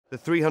The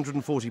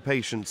 340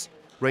 patients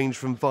range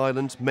from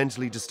violent,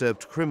 mentally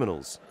disturbed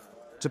criminals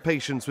to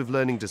patients with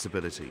learning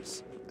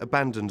disabilities,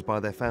 abandoned by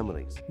their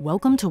families.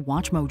 Welcome to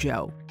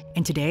WatchMojo,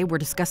 and today we're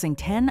discussing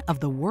 10 of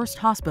the worst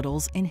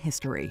hospitals in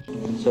history.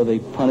 So they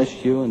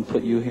punished you and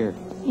put you here?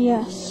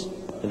 Yes.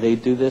 Do they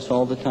do this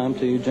all the time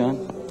to you,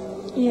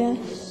 John?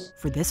 Yes.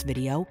 For this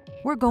video,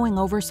 we're going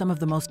over some of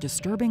the most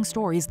disturbing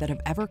stories that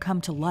have ever come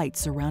to light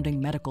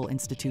surrounding medical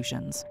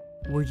institutions.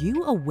 Were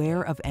you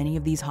aware of any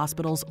of these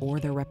hospitals or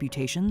their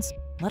reputations?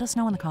 Let us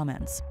know in the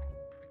comments.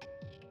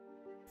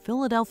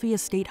 Philadelphia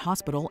State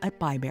Hospital at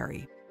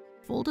Byberry.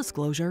 Full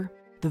disclosure,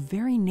 the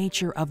very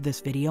nature of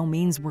this video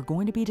means we're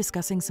going to be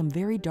discussing some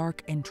very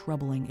dark and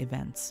troubling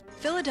events.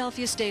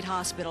 Philadelphia State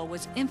Hospital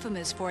was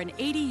infamous for an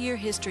 80-year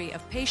history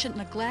of patient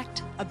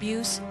neglect,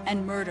 abuse,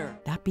 and murder.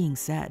 That being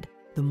said,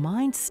 the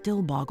mind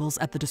still boggles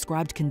at the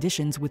described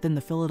conditions within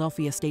the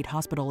Philadelphia State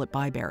Hospital at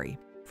Byberry.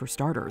 For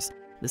starters,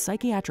 the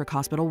psychiatric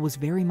hospital was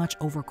very much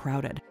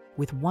overcrowded,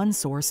 with one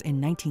source in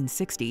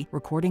 1960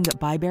 recording that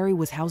Byberry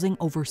was housing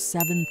over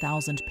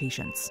 7,000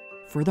 patients.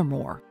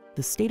 Furthermore,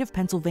 the state of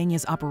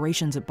Pennsylvania's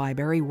operations at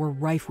Byberry were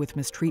rife with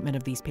mistreatment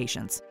of these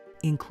patients,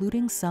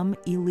 including some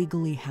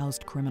illegally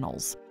housed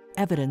criminals.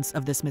 Evidence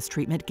of this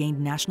mistreatment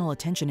gained national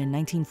attention in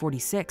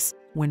 1946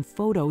 when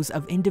photos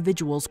of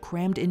individuals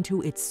crammed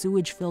into its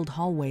sewage-filled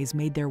hallways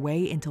made their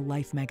way into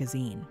Life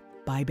magazine.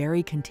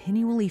 Byberry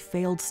continually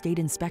failed state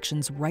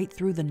inspections right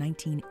through the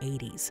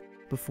 1980s,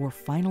 before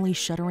finally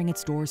shuttering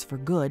its doors for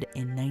good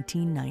in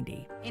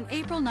 1990. In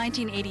April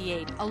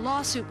 1988, a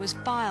lawsuit was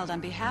filed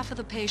on behalf of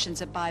the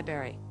patients at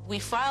Byberry. We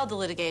filed the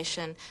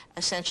litigation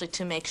essentially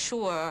to make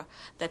sure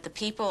that the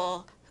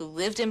people who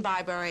lived in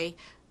Byberry,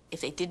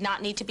 if they did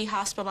not need to be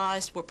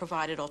hospitalized, were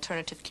provided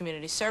alternative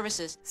community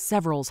services.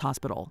 Severals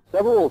Hospital.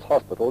 Severals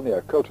Hospital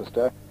near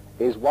Colchester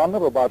is one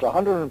of about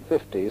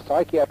 150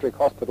 psychiatric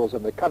hospitals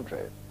in the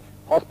country.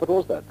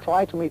 Hospitals that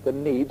try to meet the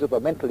needs of the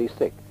mentally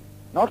sick,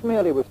 not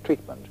merely with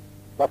treatment,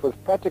 but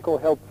with practical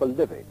help for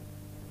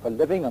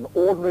living an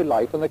ordinary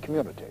life in the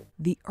community.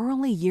 The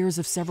early years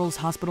of Severals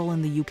Hospital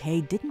in the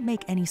UK didn't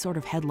make any sort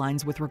of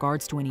headlines with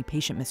regards to any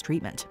patient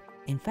mistreatment.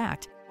 In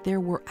fact,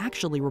 there were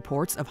actually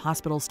reports of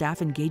hospital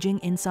staff engaging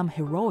in some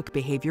heroic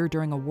behavior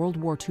during a World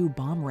War II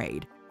bomb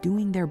raid,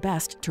 doing their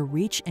best to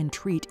reach and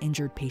treat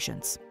injured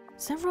patients.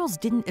 Severals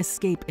didn't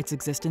escape its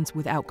existence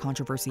without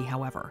controversy,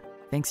 however,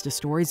 thanks to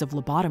stories of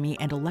lobotomy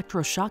and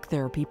electroshock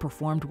therapy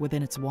performed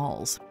within its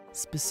walls.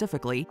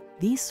 Specifically,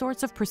 these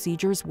sorts of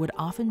procedures would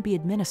often be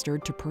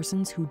administered to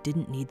persons who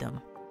didn't need them,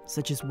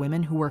 such as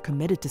women who were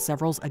committed to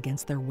Severals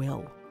against their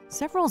will.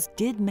 Severals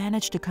did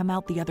manage to come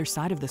out the other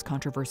side of this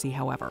controversy,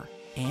 however,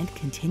 and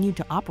continued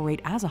to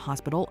operate as a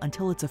hospital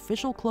until its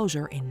official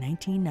closure in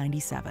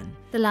 1997.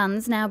 The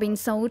land's now been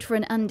sold for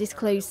an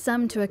undisclosed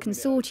sum to a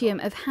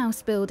consortium of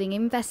house-building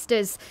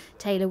investors,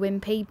 Taylor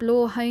Wimpey,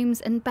 Bloor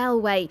Homes and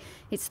Bellway.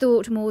 It's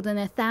thought more than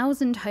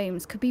 1,000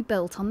 homes could be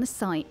built on the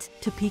site.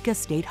 Topeka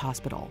State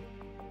Hospital.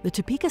 The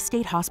Topeka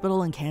State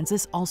Hospital in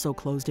Kansas also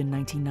closed in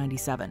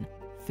 1997,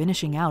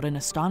 finishing out an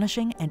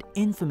astonishing and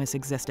infamous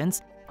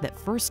existence that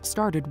first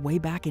started way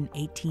back in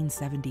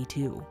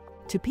 1872.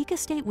 Topeka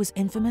State was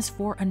infamous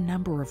for a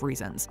number of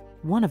reasons,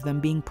 one of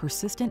them being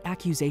persistent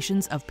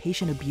accusations of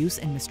patient abuse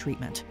and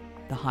mistreatment.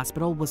 The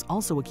hospital was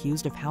also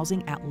accused of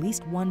housing at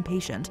least one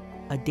patient,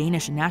 a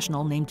Danish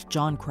national named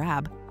John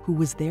Crabbe, who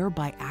was there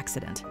by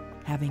accident,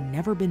 having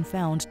never been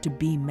found to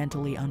be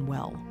mentally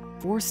unwell.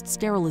 Forced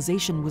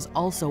sterilization was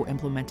also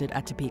implemented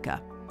at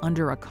Topeka,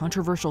 under a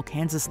controversial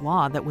Kansas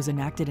law that was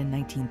enacted in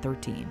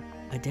 1913.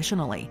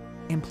 Additionally,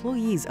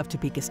 employees of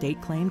Topeka State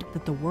claimed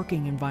that the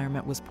working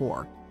environment was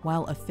poor,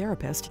 while a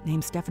therapist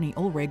named Stephanie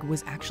Ulrich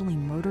was actually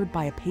murdered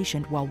by a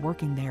patient while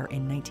working there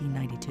in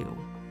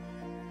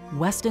 1992.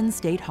 Weston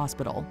State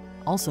Hospital,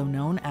 also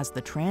known as the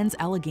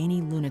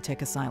Trans-Allegheny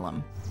Lunatic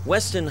Asylum.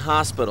 Weston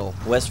Hospital,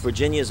 West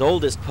Virginia's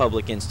oldest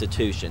public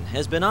institution,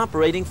 has been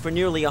operating for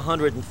nearly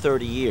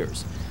 130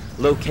 years.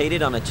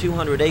 Located on a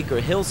 200-acre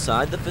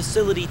hillside, the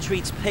facility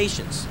treats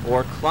patients,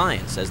 or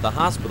clients as the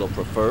hospital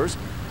prefers,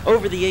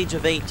 over the age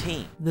of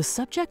 18. The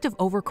subject of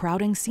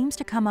overcrowding seems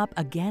to come up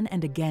again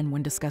and again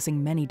when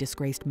discussing many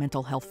disgraced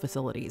mental health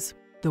facilities.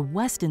 The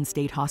Weston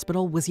State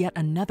Hospital was yet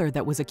another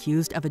that was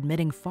accused of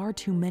admitting far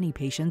too many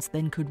patients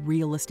than could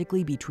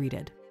realistically be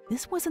treated.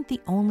 This wasn't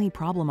the only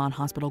problem on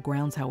hospital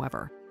grounds,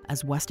 however,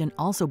 as Weston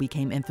also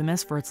became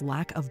infamous for its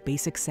lack of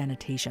basic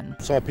sanitation.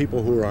 Saw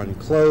people who were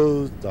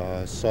unclothed,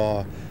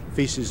 saw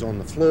feces on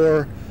the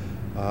floor,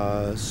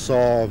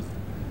 saw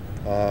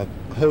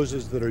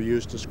hoses that are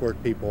used to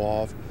squirt people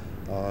off.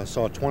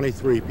 Saw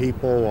 23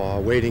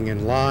 people waiting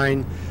in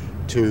line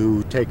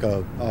to take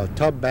a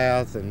tub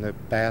bath and the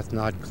bath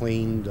not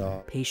cleaned.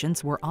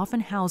 Patients were often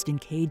housed in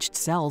caged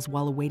cells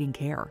while awaiting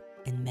care,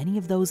 and many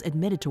of those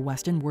admitted to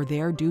Weston were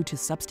there due to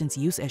substance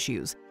use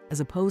issues, as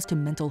opposed to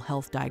mental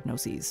health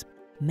diagnoses.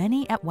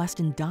 Many at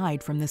Weston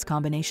died from this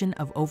combination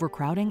of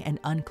overcrowding and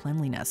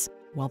uncleanliness,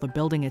 while the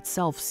building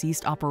itself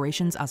ceased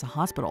operations as a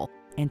hospital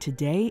and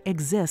today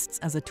exists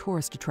as a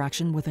tourist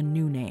attraction with a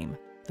new name.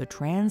 the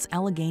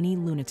Trans-Allegheny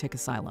Lunatic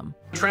Asylum.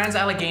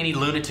 Trans-Allegheny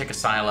Lunatic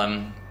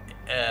Asylum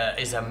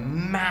is a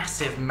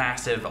massive,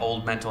 massive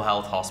old mental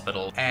health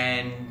hospital,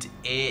 and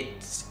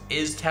it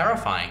is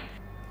terrifying.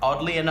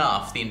 Oddly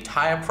enough, the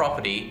entire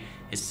property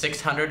is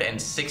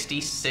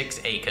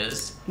 666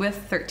 acres. With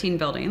 13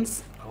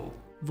 buildings. Oh.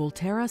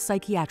 Volterra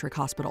Psychiatric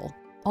Hospital,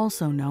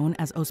 also known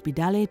as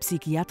Ospedale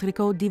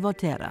Psichiatrico di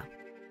Volterra.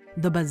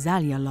 The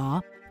Basaglia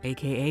Law,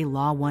 aka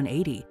Law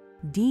 180,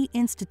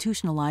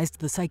 deinstitutionalized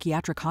the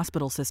psychiatric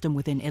hospital system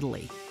within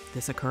Italy.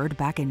 This occurred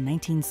back in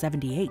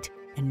 1978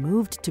 and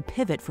moved to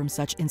pivot from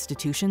such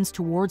institutions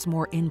towards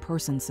more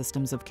in-person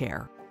systems of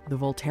care. The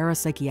Volterra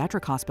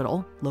Psychiatric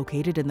Hospital,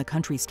 located in the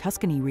country's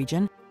Tuscany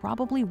region,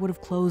 probably would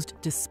have closed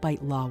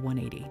despite Law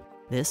 180.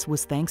 This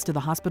was thanks to the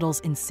hospital's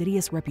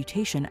insidious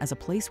reputation as a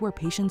place where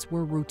patients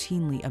were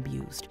routinely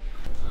abused.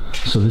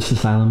 So this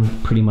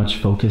asylum pretty much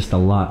focused a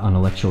lot on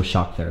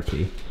electroshock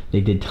therapy.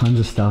 They did tons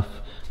of stuff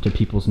to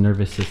people's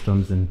nervous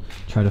systems and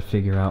try to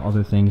figure out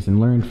other things and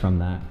learn from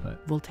that.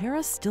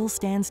 Volterra still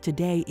stands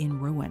today in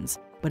ruins,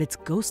 but its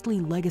ghostly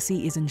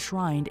legacy is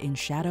enshrined in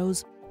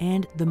shadows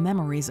and the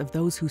memories of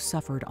those who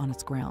suffered on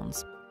its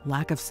grounds.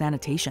 Lack of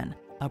sanitation,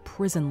 a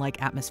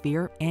prison-like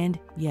atmosphere, and,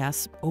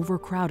 yes,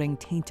 overcrowding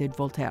tainted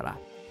Volterra.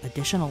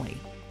 Additionally,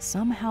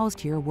 some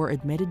housed here were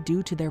admitted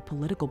due to their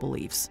political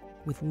beliefs,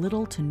 with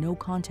little to no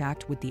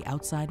contact with the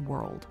outside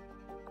world.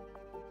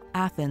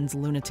 Athens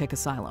Lunatic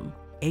Asylum,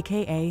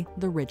 aka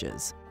the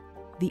Ridges.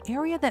 The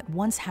area that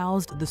once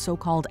housed the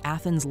so-called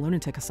Athens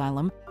Lunatic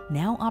Asylum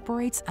now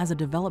operates as a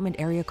development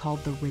area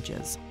called the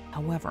Ridges.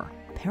 However,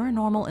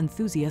 paranormal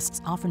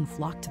enthusiasts often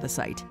flock to the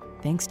site,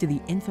 thanks to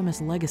the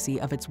infamous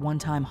legacy of its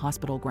one-time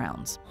hospital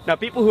grounds. Now,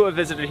 people who have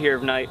visited here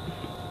at night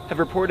have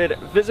reported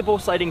visible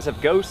sightings of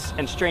ghosts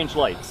and strange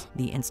lights.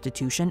 The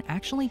institution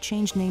actually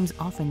changed names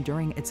often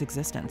during its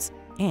existence,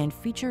 and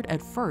featured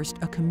at first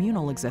a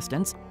communal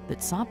existence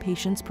that saw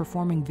patients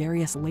performing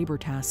various labor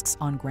tasks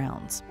on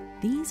grounds.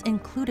 These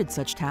included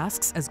such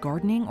tasks as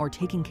gardening or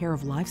taking care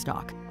of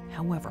livestock.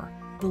 However,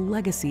 the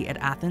legacy at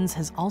Athens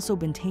has also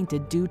been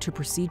tainted due to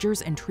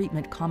procedures and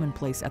treatment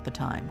commonplace at the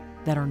time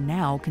that are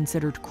now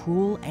considered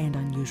cruel and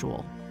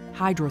unusual.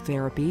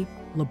 Hydrotherapy,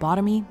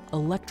 lobotomy,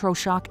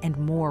 electroshock, and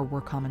more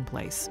were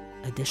commonplace.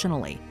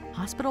 Additionally,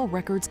 hospital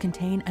records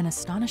contain an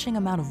astonishing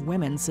amount of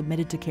women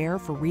submitted to care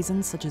for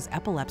reasons such as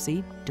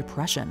epilepsy,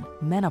 depression,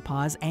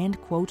 menopause,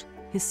 and, quote,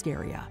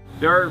 hysteria.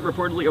 There are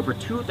reportedly over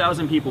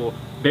 2,000 people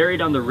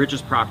buried on the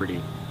Ridges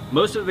property.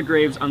 Most of the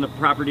graves on the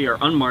property are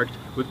unmarked,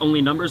 with only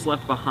numbers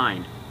left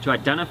behind to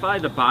identify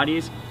the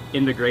bodies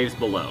in the graves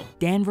below.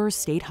 Danvers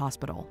State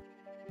Hospital.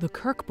 The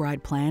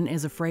Kirkbride Plan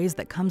is a phrase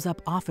that comes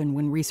up often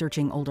when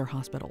researching older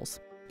hospitals.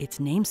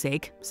 Its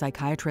namesake,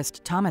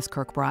 psychiatrist Thomas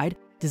Kirkbride,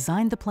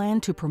 designed the plan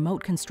to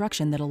promote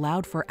construction that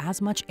allowed for as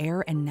much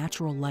air and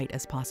natural light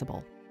as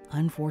possible.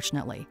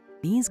 Unfortunately,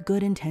 these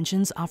good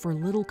intentions offer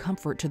little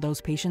comfort to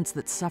those patients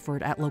that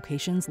suffered at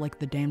locations like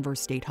the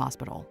Danvers State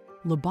Hospital.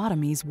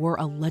 Lobotomies were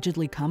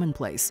allegedly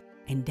commonplace,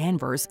 and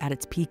Danvers, at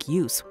its peak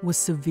use, was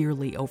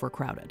severely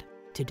overcrowded.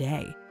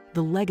 Today,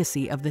 the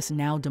legacy of this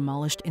now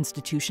demolished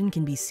institution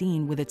can be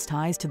seen with its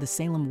ties to the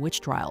Salem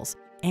witch trials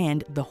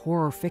and the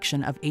horror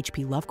fiction of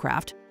H.P.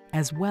 Lovecraft,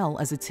 as well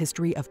as its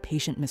history of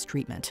patient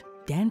mistreatment.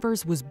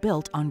 Danvers was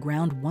built on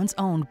ground once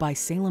owned by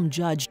Salem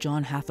judge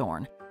John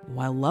Hathorne,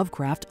 while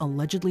Lovecraft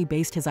allegedly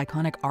based his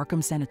iconic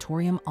Arkham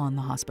Sanatorium on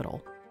the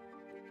hospital.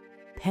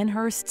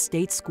 Penhurst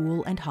State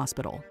School and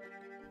Hospital.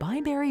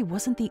 Byberry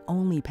wasn't the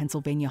only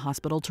Pennsylvania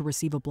hospital to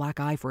receive a black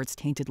eye for its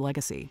tainted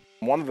legacy.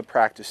 One of the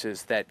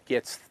practices that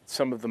gets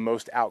some of the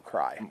most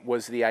outcry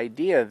was the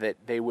idea that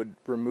they would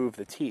remove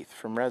the teeth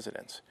from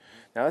residents.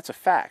 Now that's a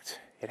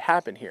fact. It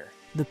happened here.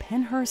 The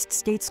Penhurst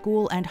State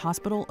School and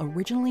Hospital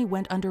originally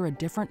went under a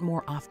different,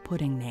 more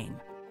off-putting name,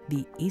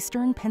 the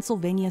Eastern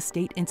Pennsylvania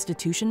State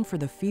Institution for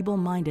the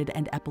Feeble-Minded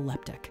and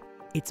Epileptic.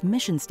 Its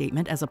mission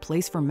statement as a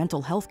place for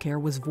mental health care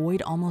was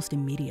void almost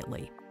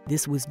immediately.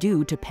 This was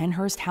due to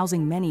Penhurst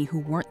housing many who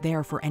weren't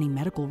there for any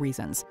medical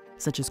reasons,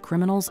 such as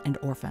criminals and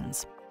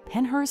orphans.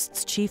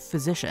 Penhurst's chief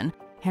physician,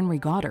 Henry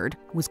Goddard,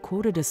 was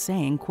quoted as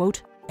saying,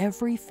 quote,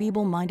 "Every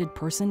feeble-minded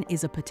person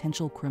is a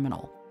potential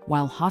criminal,"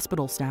 while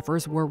hospital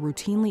staffers were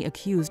routinely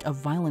accused of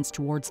violence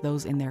towards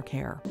those in their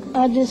care.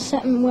 I did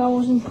something I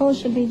wasn't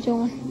supposed to be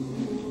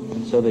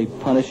doing. So they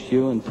punished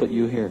you and put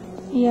you here?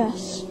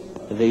 Yes.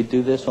 Do they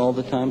do this all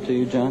the time to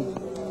you, John?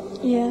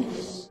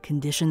 Yes.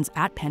 Conditions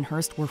at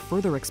Penhurst were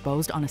further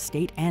exposed on a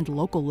state and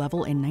local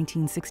level in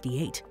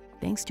 1968,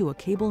 thanks to a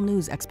cable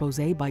news expose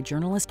by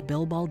journalist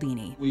Bill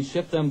Baldini. We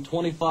ship them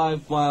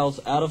 25 miles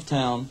out of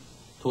town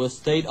to a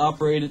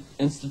state-operated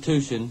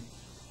institution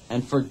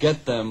and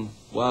forget them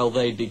while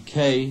they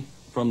decay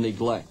from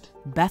neglect.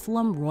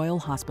 Bethlem Royal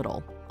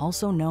Hospital,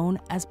 also known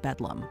as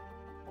Bedlam.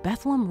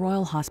 Bethlem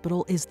Royal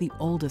Hospital is the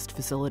oldest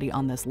facility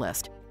on this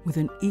list, with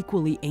an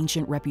equally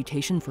ancient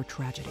reputation for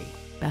tragedy.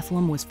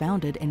 Bethlem was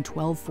founded in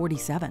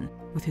 1247,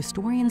 with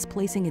historians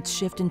placing its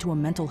shift into a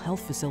mental health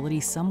facility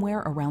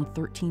somewhere around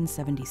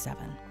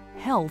 1377.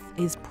 Health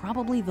is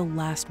probably the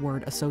last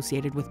word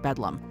associated with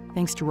Bedlam,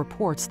 thanks to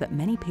reports that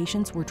many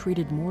patients were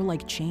treated more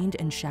like chained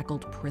and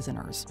shackled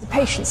prisoners. The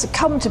patients had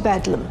come to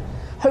Bedlam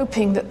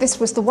hoping that this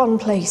was the one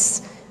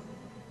place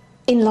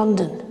in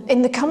London,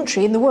 in the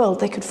country, in the world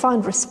they could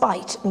find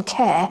respite and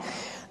care,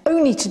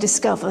 only to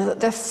discover that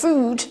their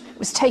food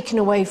was taken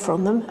away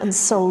from them and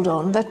sold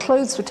on, their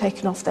clothes were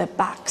taken off their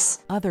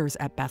backs. Others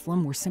at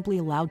Bethlem were simply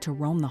allowed to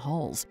roam the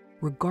halls,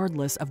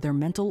 regardless of their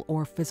mental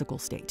or physical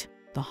state.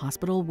 The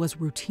hospital was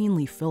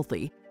routinely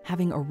filthy,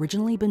 having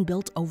originally been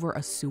built over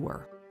a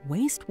sewer.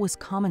 Waste was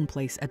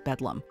commonplace at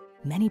Bedlam.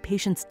 Many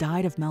patients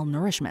died of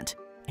malnourishment,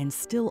 and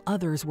still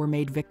others were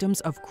made victims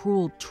of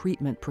cruel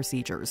treatment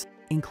procedures,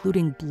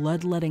 including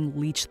bloodletting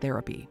leech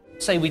therapy.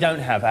 Say we don't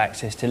have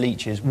access to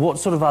leeches, what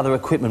sort of other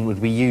equipment would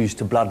we use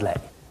to bloodlet?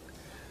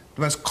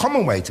 The most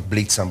common way to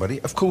bleed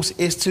somebody, of course,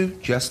 is to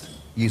just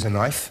use a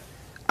knife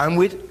and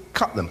we'd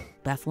cut them.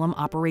 Bethlem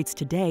operates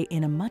today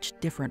in a much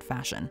different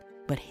fashion,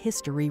 but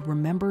history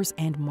remembers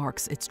and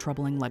marks its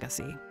troubling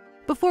legacy.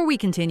 Before we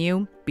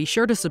continue, be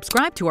sure to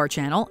subscribe to our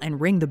channel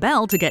and ring the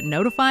bell to get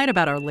notified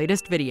about our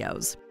latest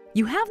videos.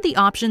 You have the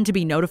option to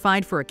be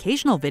notified for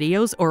occasional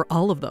videos or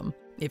all of them.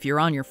 If you're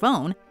on your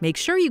phone, make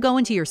sure you go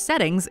into your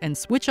settings and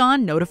switch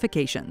on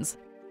notifications.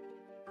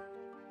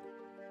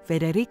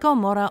 Federico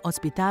Mora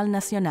Hospital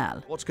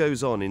Nacional. What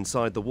goes on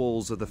inside the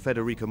walls of the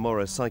Federico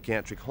Mora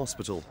Psychiatric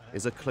Hospital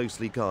is a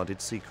closely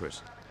guarded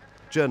secret.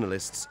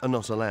 Journalists are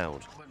not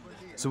allowed.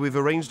 So we've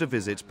arranged a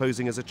visit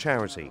posing as a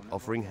charity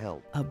offering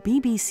help. A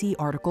BBC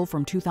article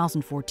from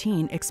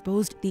 2014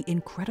 exposed the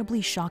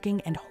incredibly shocking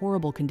and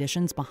horrible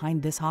conditions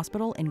behind this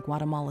hospital in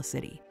Guatemala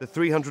City. The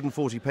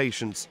 340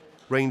 patients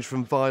range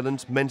from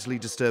violent, mentally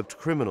disturbed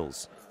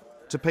criminals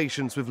to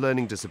patients with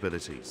learning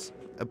disabilities,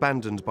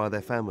 abandoned by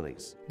their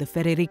families. The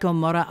Federico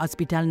Mora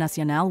Hospital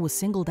Nacional was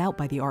singled out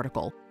by the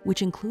article,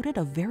 which included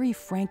a very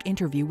frank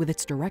interview with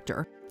its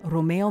director,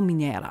 Romeo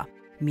Minera.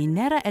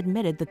 Minera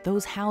admitted that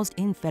those housed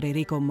in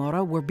Federico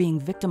Mora were being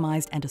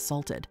victimized and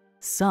assaulted,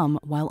 some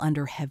while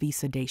under heavy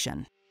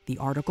sedation. The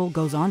article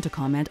goes on to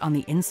comment on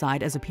the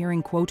inside as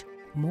appearing, quote,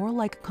 more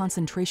like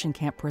concentration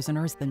camp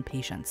prisoners than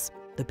patients.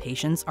 The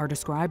patients are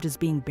described as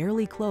being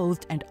barely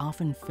clothed and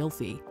often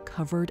filthy,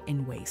 covered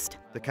in waste.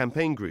 The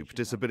campaign group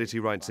Disability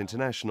Rights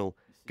International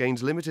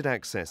gained limited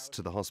access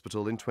to the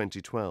hospital in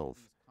 2012.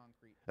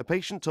 A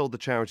patient told the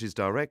charity's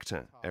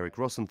director, Eric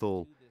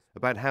Rosenthal,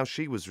 about how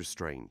she was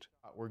restrained.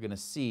 We're going to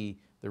see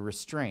the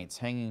restraints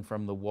hanging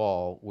from the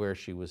wall where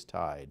she was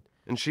tied.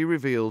 And she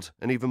revealed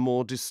an even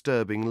more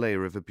disturbing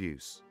layer of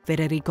abuse.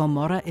 Federico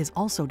Mora is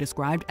also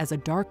described as a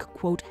dark,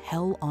 quote,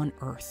 hell on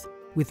earth,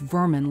 with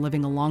vermin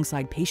living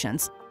alongside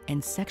patients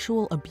and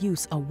sexual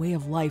abuse a way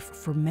of life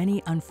for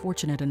many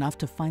unfortunate enough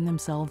to find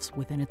themselves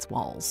within its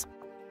walls.